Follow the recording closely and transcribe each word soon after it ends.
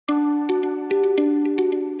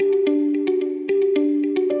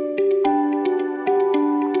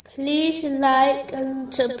like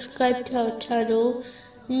and subscribe to our channel.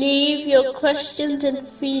 Leave your questions and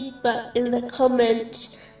feedback in the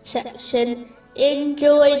comments section.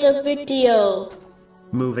 Enjoy the video.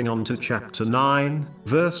 Moving on to chapter 9,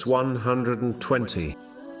 verse 120.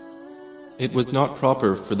 It was not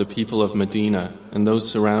proper for the people of Medina and those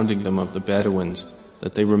surrounding them of the Bedouins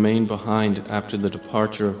that they remain behind after the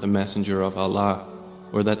departure of the Messenger of Allah,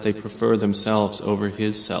 or that they prefer themselves over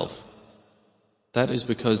his self. That is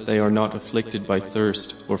because they are not afflicted by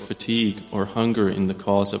thirst or fatigue or hunger in the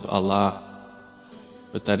cause of Allah,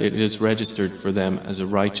 but that it is registered for them as a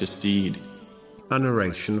righteous deed. A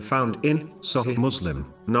narration found in Sahih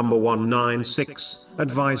Muslim, number 196,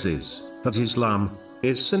 advises that Islam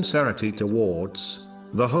is sincerity towards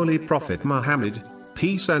the Holy Prophet Muhammad,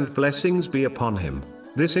 peace and blessings be upon him.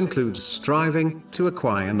 This includes striving to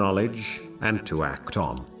acquire knowledge and to act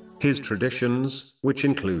on his traditions, which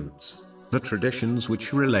includes the traditions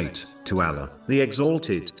which relate to Allah, the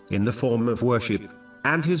Exalted, in the form of worship,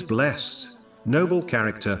 and his blessed, noble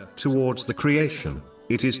character towards the creation.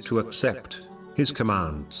 It is to accept his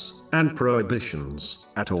commands and prohibitions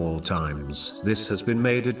at all times. This has been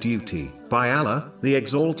made a duty by Allah, the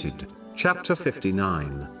Exalted. Chapter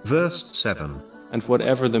 59, verse 7. And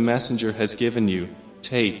whatever the Messenger has given you,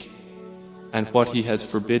 take, and what he has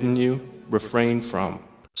forbidden you, refrain from.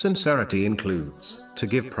 Sincerity includes to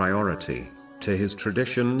give priority to his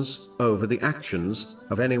traditions over the actions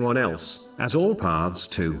of anyone else, as all paths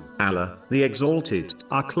to Allah, the Exalted,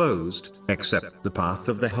 are closed, except the path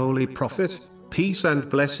of the Holy Prophet, peace and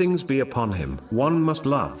blessings be upon him. One must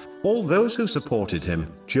love all those who supported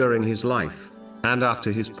him during his life and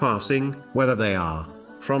after his passing, whether they are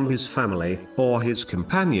from his family or his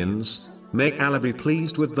companions. May Allah be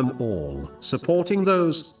pleased with them all. Supporting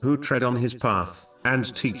those who tread on his path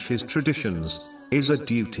and teach his traditions is a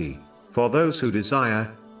duty for those who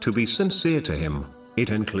desire to be sincere to him. It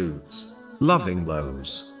includes loving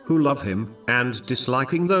those who love him and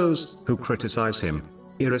disliking those who criticize him,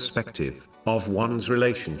 irrespective of one's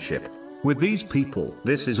relationship with these people.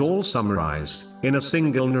 This is all summarized in a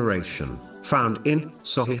single narration found in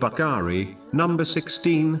Sahih Bukhari, number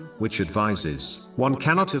 16, which advises one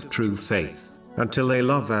cannot have true faith until they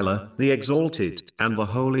love Allah, the Exalted, and the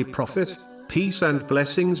Holy Prophet, peace and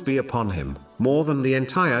blessings be upon him, more than the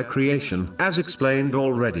entire creation. As explained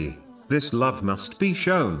already, this love must be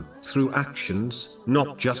shown through actions,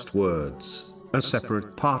 not just words. A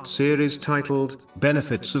separate part series titled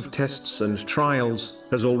Benefits of Tests and Trials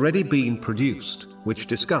has already been produced, which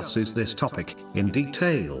discusses this topic in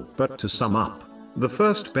detail. But to sum up, the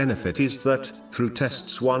first benefit is that through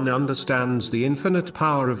tests one understands the infinite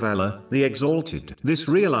power of Allah, the Exalted. This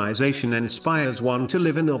realization inspires one to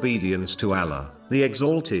live in obedience to Allah, the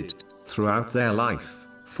Exalted, throughout their life,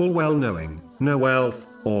 full well knowing no wealth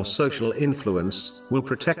or social influence will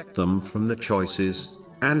protect them from the choices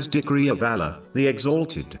and decree of Allah, the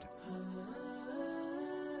Exalted.